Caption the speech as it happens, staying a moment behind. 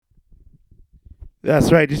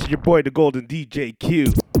That's right. This is your boy, the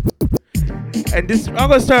Goldendjq. And this, I'm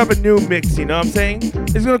gonna start up a new mix. You know what I'm saying?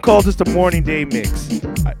 It's gonna call this the Morning Day Mix.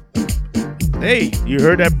 Hey, you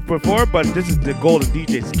heard that before, but this is the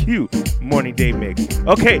Goldendjq Morning Day Mix.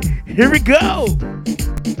 Okay, here we go.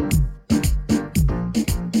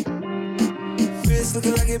 Wrist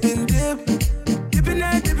looking like it been dipped, dipping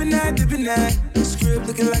that, dipping that, dipping that. Script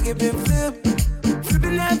looking like it been flipped,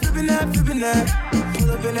 flipping that, flipping that, flipping that.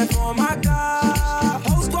 Pull up in that for my God,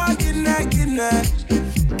 whole squad getting that, getting that.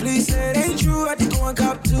 Please say it ain't true. I think going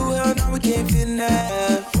cop too. Hell no, we can't fit in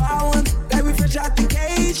that. Wild ones, like we fresh out the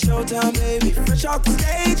cage. Showtime, baby, fresh off the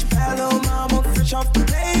stage. Bad little mama, fresh off the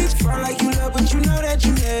page. Front like you love, but you know that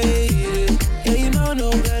you hate it. Yeah, you know no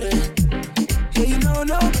better. Yeah, you know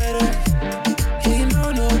no better. Yeah, you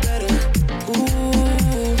know no better.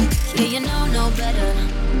 Ooh. Yeah, you know no better.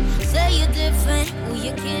 Say you're different. Who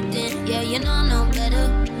you kidding? Yeah, you know no better.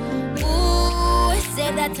 Ooh,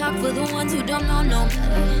 save that talk for the ones who don't know no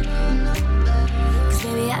better. Cause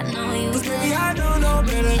baby, I know you better. Baby, I know no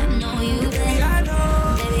better. Baby, I know you better. Baby, I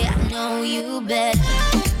know. Baby, I know you better.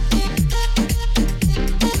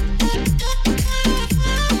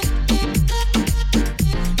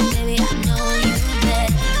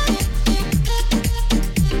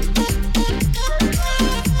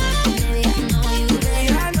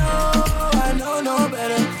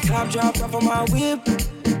 Dropped off on my whip,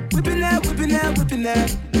 whipping that, whipping that, whipping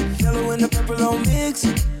that. Yellow and the purple on mix,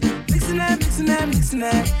 mixing that, mixing that, mixing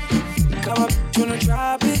that. Come up from the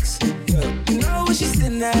tropics, yeah. You know where she's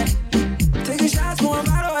sitting at. Taking shots, going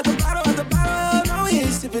bottle at the bottle at the bottle. No, we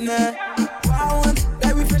ain't sipping that. Wild ones,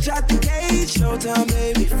 like we fresh out the cage. Showtime,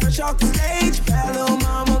 baby, fresh off the stage. Bad little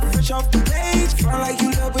mama, fresh off the page. Front like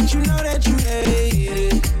you love, but you know that you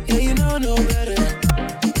hate it. Yeah, you know no better.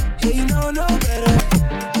 Yeah, you know no better.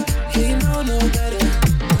 Yeah, you know no better.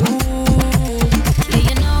 Ooh. Yeah,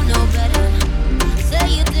 you know no better. Say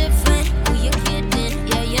you're different. Who you kidding?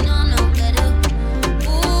 Yeah, you know no better.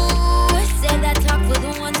 Ooh, say that talk for the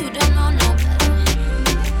ones who don't know no better.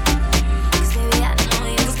 Cause baby, I know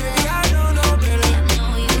you better. Baby, I know no better. Baby, I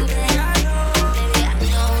know you better. Baby, I know. Baby, I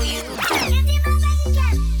know you better.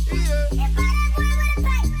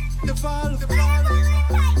 The fall,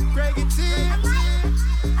 Greg and T.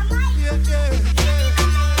 Yeah, yeah.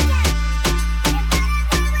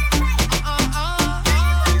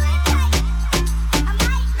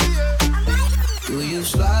 Do you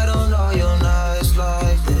slide on all your nights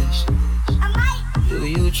like this? Do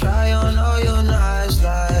you try on all your nights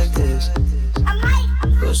like this?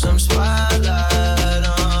 Put some spotlight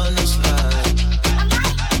on the slide.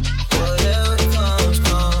 Whatever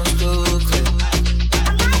comes too quick.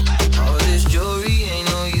 All this jewelry ain't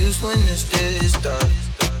no use when it's this dark.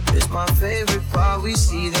 It's my favorite part, we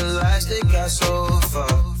see the lights that got so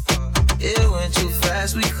far. It went too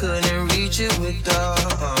fast, we couldn't reach it with the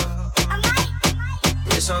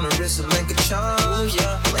It's on the wrist of link of charms,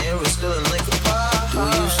 yeah. Playing with still in link of pop. Do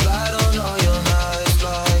you slide on all your nights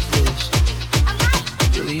like this?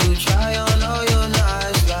 Do you try on all your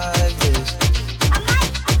nights like this?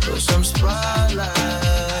 Put some spotlight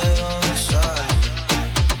on the side.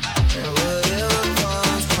 And whatever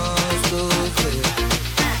comes too quick.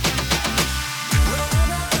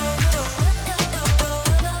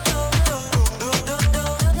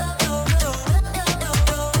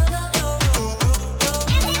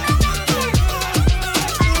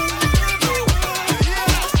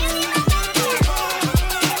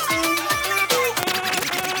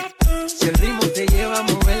 Si el ritmo te lleva a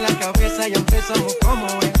mover la cabeza, ya empezamos como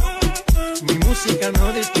es. Mi música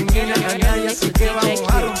no distingue a nadie, así que vamos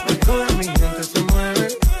a romper. Toda mi gente se mueve.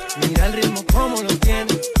 Mira el ritmo como lo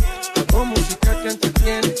tiene. Hago música que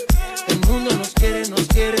entretiene. El mundo nos quiere,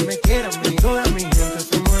 me quiere a mí. Toda mi gente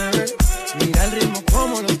se mueve. Mira el ritmo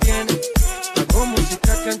como lo tiene. Hago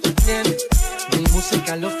música que entretiene. Mi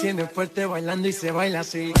música los tiene fuerte bailando y se baila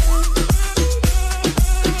así.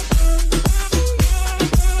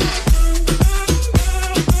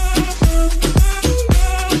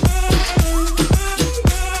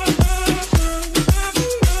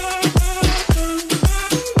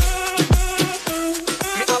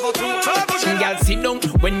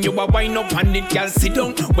 When you a wind up on it, girl, sit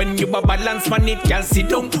down. When you a balance on it, girl, sit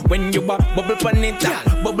down. When you a bubble on it,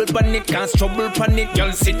 bubble on it, can't trouble on it,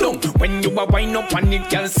 girl, sit down. When you a wind up on it,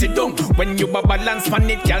 girl, sit down. When you a balance on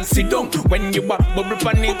it, girl, sit down. When you a bubble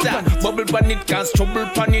on it, bubble on it, can't trouble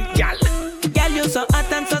on it, girl. Girl, you so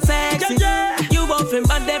hot and so sexy. You want to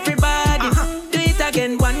bad everybody. Do it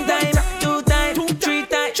again one time, two times, three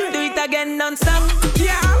times. Do it again non-stop.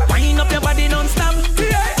 Wind up your body non-stop.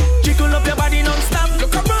 Jiggle up your body non-stop.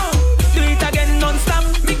 Look, come on. Do it again non-stop.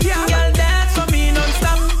 Girl, dance for me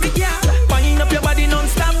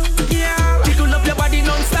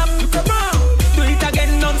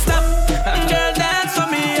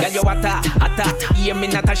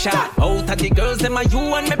pressure. Out of the girls, them are you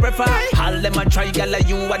and me prefer. All them a try, girl,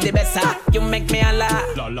 you are the best. You make me a la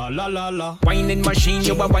la la la la. Whining machine,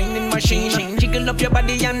 you a whining machine. Jiggle up your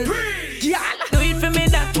body and yeah. Do it for me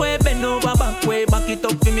that way, bend over back way, back it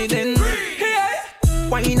up for me then.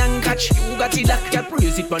 Wine and catch, you got it locked, girl,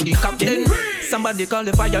 praise it on the captain. Somebody call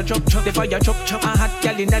the fire truck, the fire truck. A hot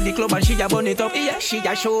girl inna the club and she a burn it up. Yeah, she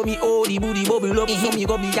a show me all the booty bubble up. So me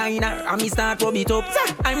go behind her and me start rub it up.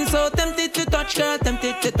 I'm so tempted to touch, girl,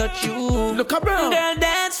 tempted to touch you. Look around, girl,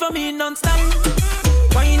 dance for me non-stop.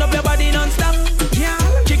 Wind up your body non-stop. Yeah,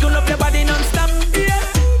 jiggle up your body non-stop. Yeah,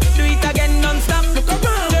 do it again non-stop. Look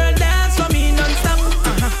around, girl, dance for me non-stop.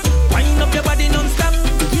 Wind up your body non-stop.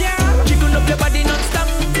 Yeah, jiggle up your body non-stop.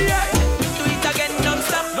 Yeah, do it again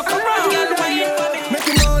non-stop. Look around, girl, wine for me.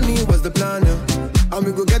 Making money was the plan, and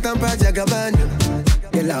we go get on Project Gabbana.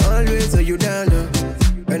 Girl, I always hold you down,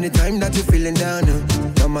 anytime that you feeling down,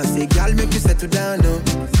 Mama say, girl, make you settle down,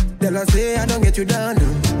 Tell her say, I don't get you down,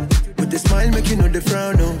 With the smile, make you know the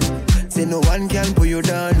frown, Say no one can pull you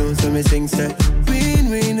down, So me sing, say, win,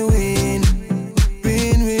 win, win.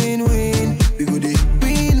 Win, win, win. We go the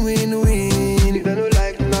win, win, win. If I don't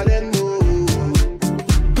like nothing, no.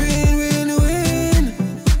 Win, win, win.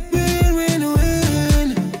 Win, win, win.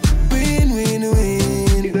 Win, win,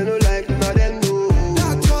 win. If I don't like nothing, no.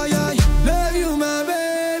 That's why I love you, my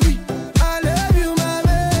baby. I love you, my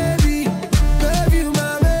baby. Love you,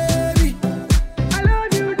 my baby. I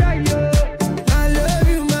love you, Dayo. I love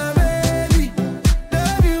you, my baby.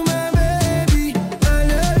 Love you, my baby. I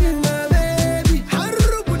love you, my baby. I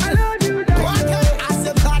love you, Dayo. I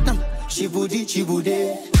said platinum. Chibude.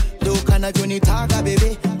 Do kana joni taga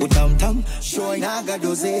baby. Utam tam. Show naga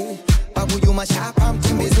doze. Babu you ma shapam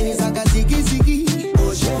timbeze. Zaga zigi zigi.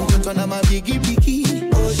 Mtoto na mabigi bigi.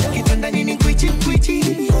 Kitanda nini kwichi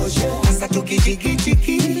kwichi. Asa tuki jigi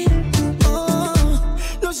jigi.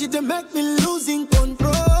 No, she done make me losing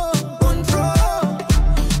control.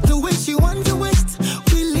 The way she want to waste,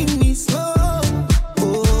 killing me slow.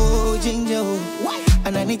 Oh, ginger,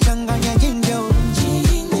 ananichanganya ginger.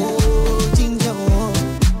 Oh, ginger,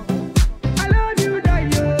 I love you,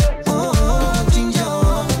 Dayo. Oh, ginger,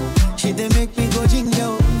 she done make me go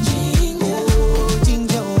ginger. Oh,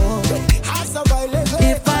 ginger,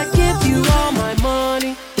 If I give you all my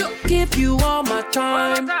money, give you all my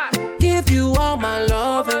time, give you all my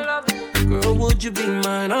loving, girl, would you be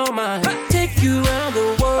mine, all mine? Take you around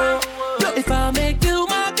the world. If I make you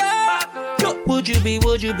my girl, would you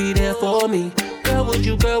be there for me? Girl, would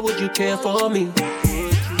you care for me?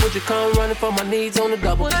 Would you come running for my needs on the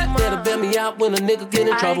double? Better bail me out when a nigga get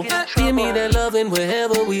in trouble. Give me that loving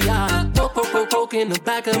wherever we are. Poke in the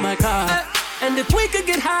back of my car. And if we could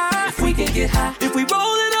get high, if we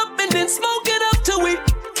roll it up and then smoke it up till we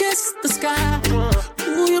kiss the sky.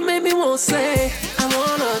 Ooh, you made me want to say, I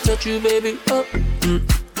wanna touch you, baby, oh,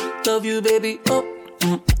 love you, baby, oh,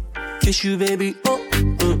 kiss you, baby, oh,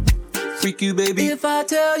 freak you, baby. If I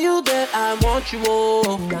tell you that I want you,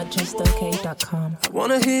 oh, NotJustOK.com. I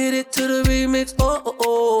wanna hit it to the remix,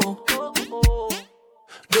 oh.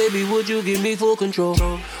 Baby, would you give me full control?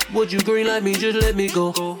 Would you green like me, just let me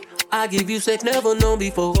go? I give you sex never known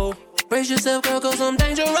before. Brace yourself, girl, cause I'm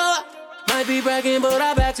dangerous. Might be bragging, but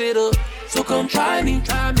I backed it up. So come try me.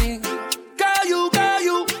 Girl, you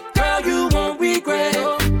won't regret.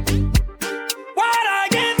 What I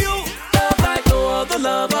give you, love like no other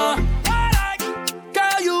lover.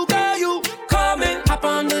 Girl, you, come and hop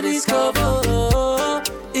under these covers.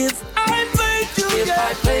 If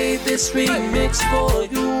I play this remix for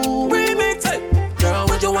you, girl,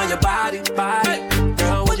 would you want your body?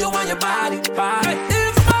 Girl, would you want your body? If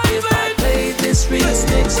I play this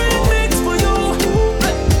remix for you,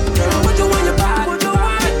 girl, would you want your body? Would you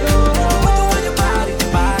want your body?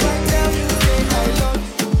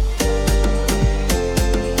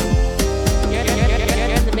 You're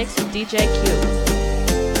in the mix with DJ Q.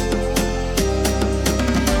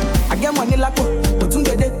 I get money like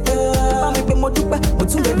Mutungede. Bami pe mo dupe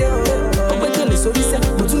Mutungede. Ogbe kele sori se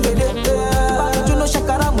Mutungede. Bami jono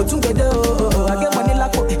shakara Mutungede. I get money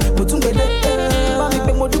like Mutungede. Bami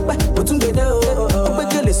pe mo dupe Mutungede. Ogbe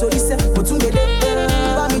kele sori se Mutungede.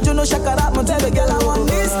 Bami jono shakara Mutungede. Girl, I want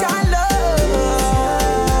this kind of love.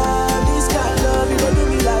 This kind of love, you don't do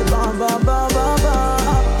me like bam bam bam bam bam.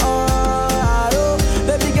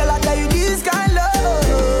 Baby girl, I tell you this kind of love.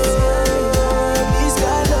 This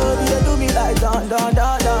kind of love, you don't do me like dun dun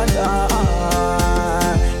dun dun dun.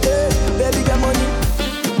 Hey, baby, get money.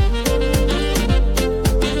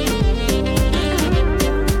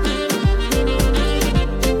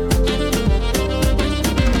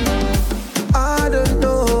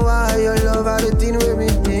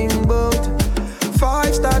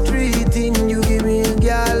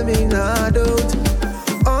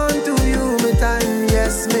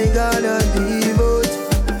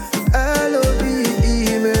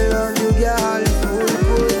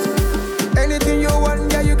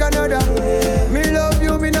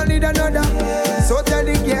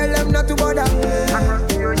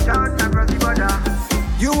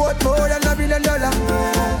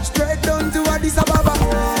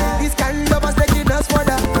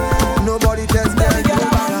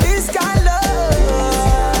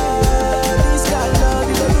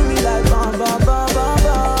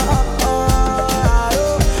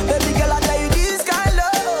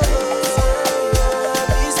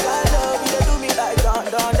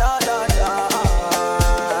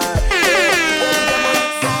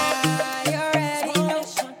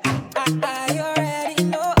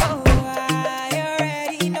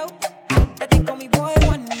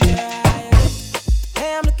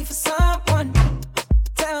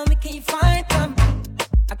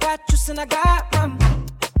 juice and I got rum.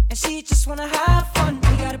 And she just wanna have fun.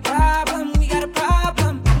 We got a problem, we got a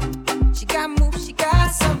problem. She got moves, she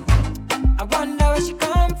got some. I wonder where she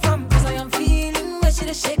come from. Cause I am feeling where she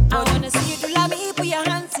the shake. I wanna see you do like me, put your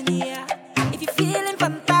hands in the air. If you're feeling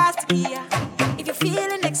fantastic, yeah. If you're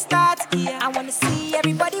feeling ecstatic, yeah. I wanna see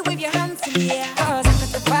everybody wave your hands in the air. Cause I got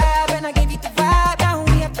the vibe and I gave you the vibe. Now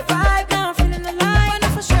we have the vibe, now I'm feeling alive.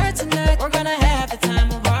 And for sure tonight, we're gonna have the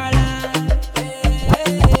time of our life.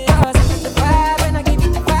 Cause I got the vibe and I gave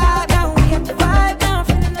you the vibe. Now we have the vibe, now I'm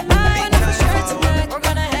feeling alive. And for sure tonight, we're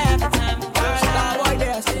gonna have the time of our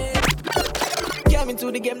life. Came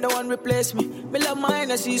into the game, no one replace me. Me love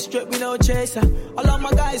mine, I see straight, me no chaser. All of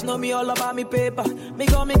my guys know me all about me paper. Me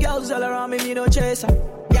got me girls all around me, me no chaser.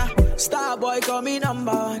 Yeah, star boy call me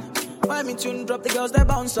number one. When me tune drop, the girls they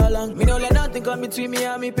bounce along. Me don't let nothing come between me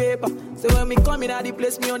and me paper. So when me come in, I the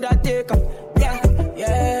place me undertaker. Yeah,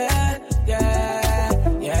 yeah, yeah,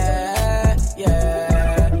 yeah,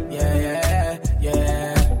 yeah, yeah, yeah,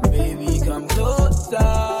 yeah. Baby, come closer.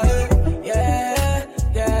 Yeah,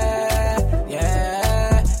 yeah,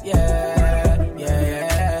 yeah, yeah,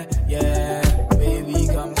 yeah, yeah. Baby,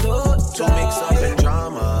 come closer. To mix up in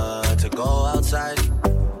drama, to go outside.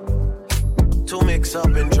 To mix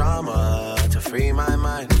up in drama, to free my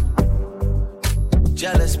mind.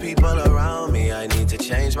 Jealous people around me, I need to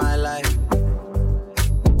change my life.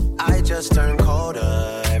 I just turn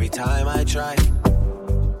colder every time I try.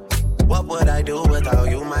 What would I do without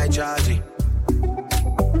you, my Georgie?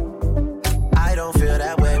 I don't feel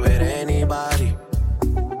that way with anybody.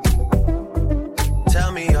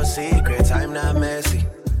 Tell me your secrets, I'm not messy.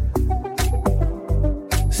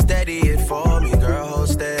 Steady it for me, girl, hold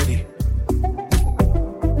steady.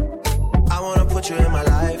 I wanna put you in my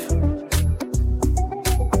life.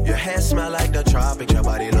 Your hair smell like the tropics, your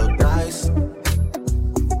body look nice.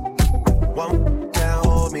 One can't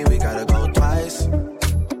hold me, we gotta go twice.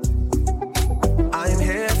 I'm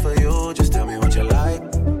here for you, just tell me what you like.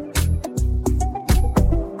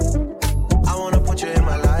 I wanna put you in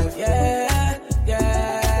my life. Yeah,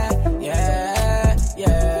 yeah, yeah,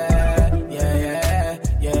 yeah, yeah, yeah,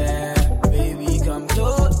 yeah. Baby, come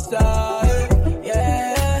closer.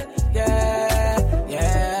 Yeah, yeah,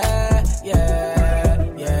 yeah,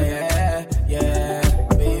 yeah, yeah, yeah.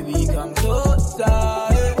 Baby, come closer.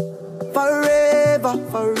 Forever,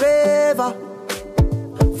 forever,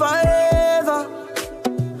 forever,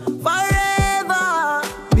 forever.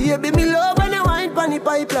 Baby, me love when you wine pon the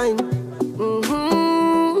pipeline.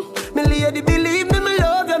 Me lady, believe me, me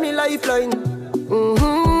love you, me lifeline.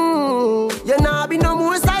 You nah be no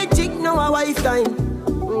more side chick, no a wife time.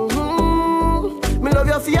 Me love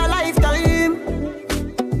you for your lifetime,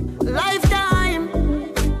 lifetime.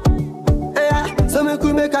 Yeah. So me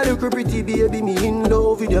could make a look pretty baby, me in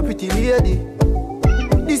love with your pretty lady.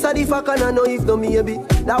 This a the fuck and I know if no maybe.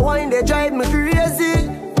 That wine they drive me crazy.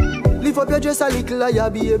 Lift up your dress a little higher,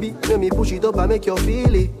 baby. Let me push it up and make you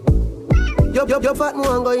feel it. Your fat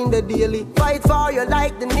no and go in the daily. Fight for you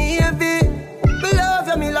like the Navy. Me love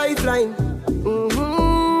you, me lifeline.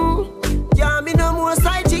 Can't be no more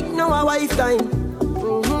side chick, no a wife time.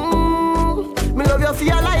 Me love you for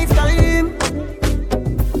your lifetime,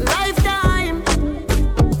 lifetime.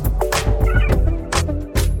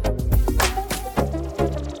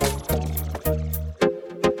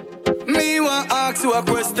 Me want ask you a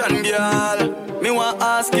question, girl. Me want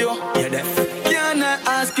ask you. Yeah, deaf. Can I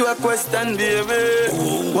ask you a question, baby?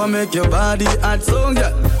 Ooh. What make your body hot so,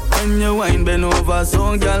 girl? When you wine bend over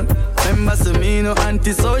so, girl. Remember, say me no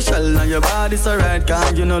antisocial. Now your body's alright,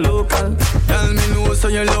 cause you no local. Tell me no, so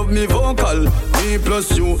you love me vocal. Me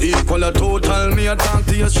plus you equal a total. Me a talk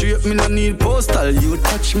to you straight, me no need postal. You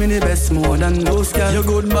touch me the best more than those girls. Your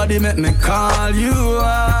good body make me call you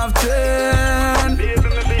often.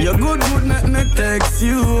 Your good make me text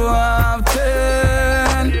you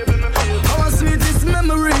often. Our sweetest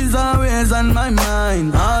memories always on my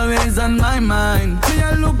mind, always on my mind. Me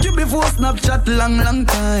I look you before Snapchat long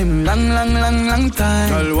time, long time.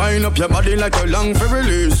 Girl, wind up your body like a long for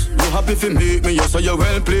release. You happy for meet me, yes, so you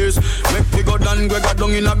well pleased. Make me go down, go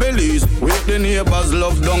down in a bellies. Wake the neighbors,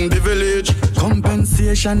 love down the village.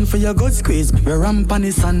 Compensation for your good squeeze. We ramp on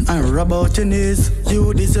the sun and rub out your knees.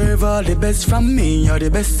 You deserve all the best from me. You're the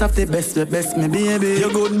best of the best, me baby.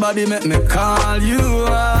 Your good body make me call you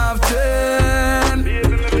often.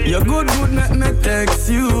 Your good make me text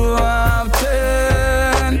you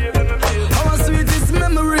often. Our sweetest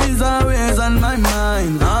memories always on my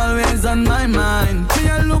mind, always on my mind. Me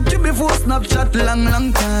I look you before Snapchat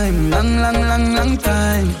long time, long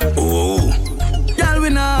time. Oh, girl, we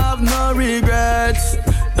not have no regrets,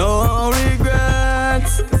 no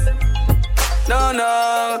regrets. no,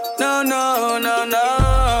 no, no, no, no,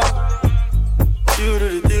 no. You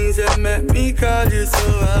do the things that make me call you so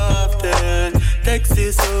often, text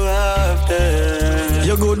you so often.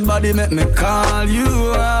 Your good body make me call you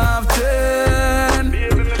often.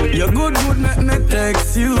 Your good make me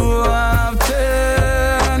text you often.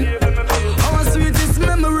 Our sweetest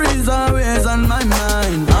memories always on my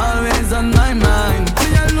mind, always on my mind.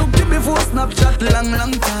 Me I look you before Snapchat,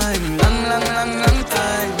 long time, long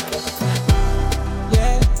time.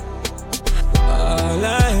 Yeah. All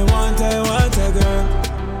I want a girl.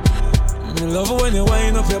 I love when you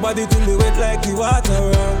wind up your body till you wet like the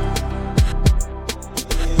water.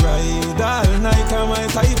 Ride all night, I'm my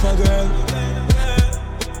type of girl.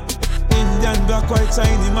 Indian, black, white,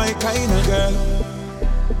 shiny, my kind of girl.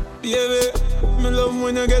 Baby, me love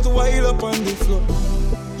when you get wild up on the floor.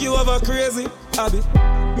 You have a crazy habit.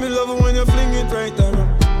 Me love when you fling it right around.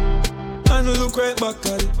 And you look right back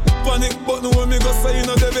at it. Panic button when me go say you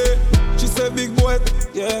know the way. She said big boy,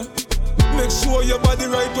 yeah. Make sure your body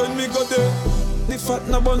right when me go there. The fat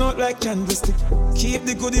no burn out like candlestick. Keep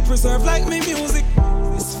the goodie preserved like me music.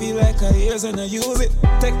 This feel like a years and I use it.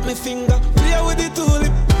 Take me finger, play with the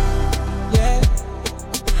tulip. Yeah.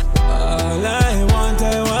 All I want a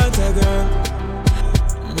girl.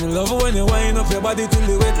 I love when you wind up your body till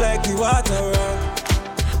you wet like the water.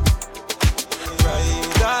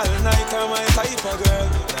 Ride all night, I'm my type of girl.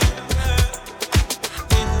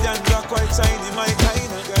 Indian, black, white, shiny, my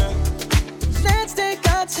kind of girl. Let's take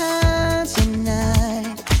our time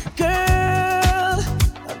tonight, girl.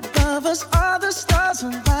 Above us, all the stars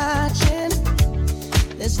are watching.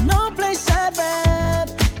 There's no place I'd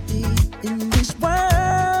rather be in this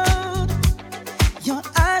world. Your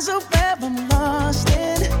eyes are where I'm lost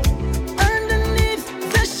in. Underneath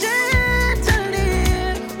the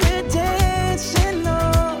chandelier, we're dancing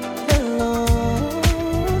all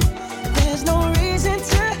alone. There's no reason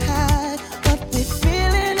to hide what we're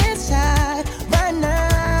feeling inside right now.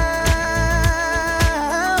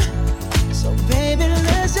 So baby,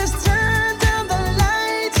 let's just turn down the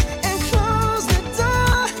lights and close the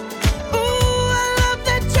door. Ooh, I love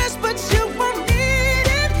that dress, but you won't need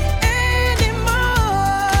it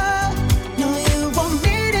anymore. No, you won't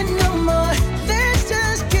need it no more. Let's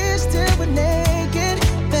just kiss till we're naked,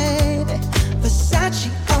 baby. Versace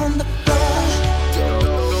on the floor.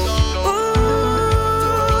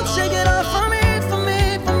 Ooh, take it off for me, for me,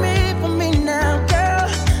 for me, for me now, girl.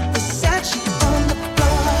 Versace on the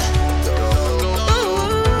floor.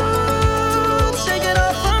 Ooh, take it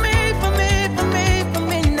off for me, for me, for me, for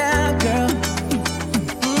me now, girl.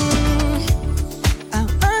 I'll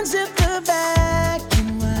unzip the back and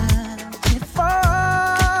watch it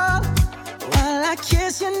fall while I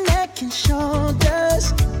kiss your neck and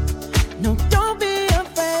shoulders. No, don't be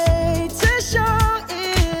afraid to show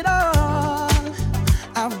it all.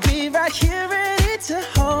 I'll be right here ready to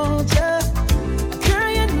hold you. Girl,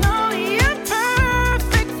 you know you're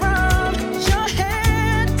perfect from your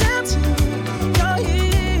head down to your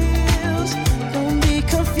heels. Don't be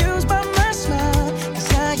confused by my smile, 'cause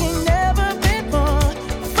I ain't never been born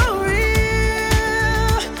for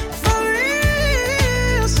real, for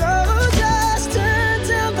real. So just turn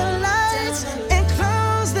down the lights and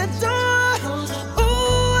close the door.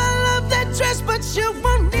 Ooh, I love that dress, but you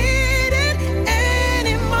won't need it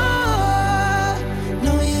anymore.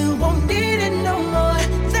 No, you won't need it no more.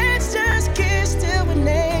 Let's just kiss till we're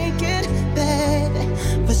naked, baby.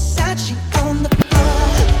 Versace on the floor.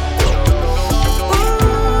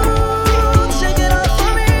 Ooh, take it off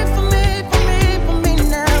for me, for me, for me, for me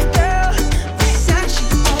now, girl. Versace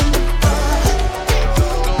on the floor.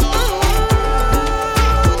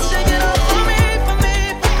 Ooh, take it off for me, for me,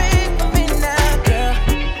 for me, for me now, girl.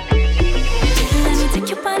 Let me take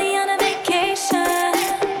your body on a vacation.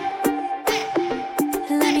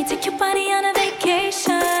 Let me take your body on a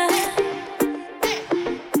vacation.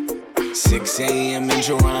 6 a.m. in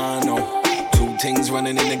Toronto. Two things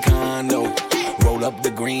running in the condo. Roll up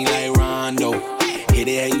the green like Rondo. Hit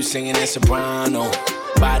it, how you singing that soprano.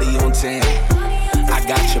 Body on 10. I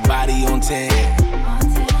got your body on 10.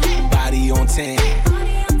 Body on 10.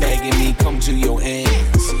 Begging me come to your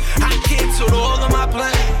ends. I canceled all of my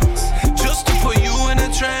plans just to put you in a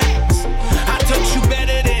trance. I touch you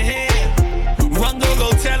better than him. Run, go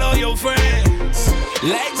tell all your friends.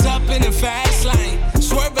 Legs up in the fast lane.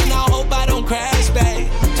 Swerving, I hope I don't crash, babe.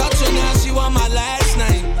 Touch her now, she want my last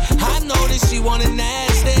name. I know that she want it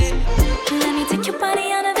nasty. Let me take your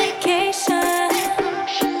body on a vacation.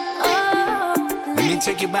 Oh, Let me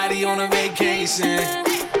take your body on a vacation.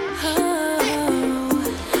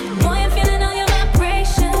 oh. Boy, I'm feeling all your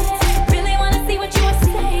vibrations. Really wanna see what you are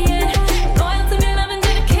saying. Loyal to me, love and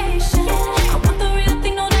dedication. I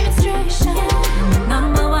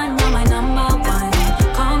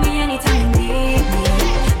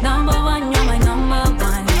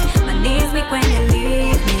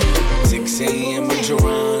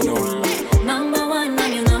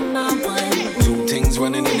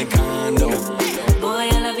running in the condo. Boy,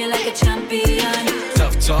 I love you like a champion.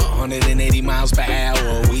 Tough talk, 180 miles per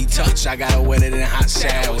hour. We touch, I got her wetter than hot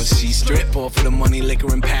showers. She strip off for the money,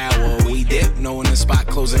 liquor, and power. We dip, knowing the spot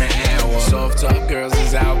closing an hour. Soft talk girls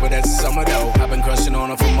is out, but that's summer though. I've been crushing on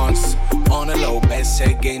her for months. On the low, best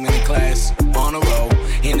set game in the class. On a roll,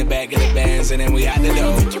 in the back of the bands, and then we out the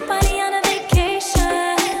door. Take your body on a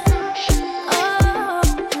vacation. Oh.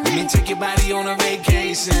 Let me take your body on a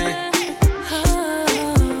vacation.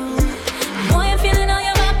 Boy, I'm feeling all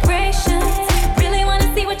your vibrations. Really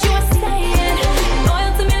wanna see what you are saying.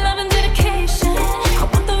 Loyal to me, love and dedication. I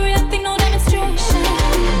want the real thing, no demonstration.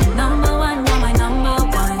 Number one, you're my number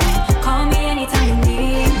one. Call me anytime you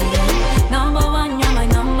need me. Number one, you're my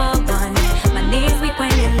number one. My knees weak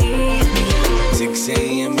when you leave me. 6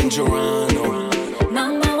 a.m. in Toronto.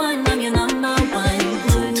 Number one, I'm your number one.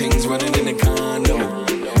 Two things running in the condo.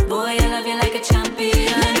 Boy, I love you like a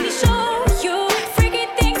champion. Let me show you freaky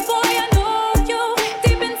things, boy. I know you.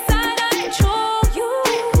 Deep inside, I control you.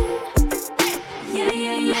 Yeah,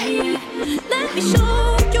 yeah, yeah, yeah. Let me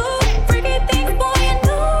show you freaky things, boy. I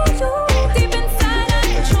know you. Deep inside, I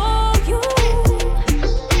control you.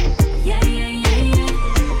 Yeah, yeah, yeah,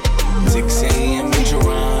 yeah. 6 a.m. in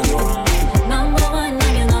Toronto. Number one,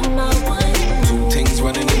 I'm your number one. Two things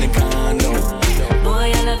running in the condo.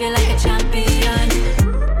 Boy, I love you like a champion.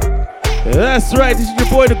 That's right. This is your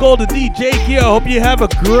boy, the Goldendjq. I hope you have a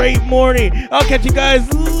great morning. I'll catch you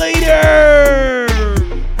guys later.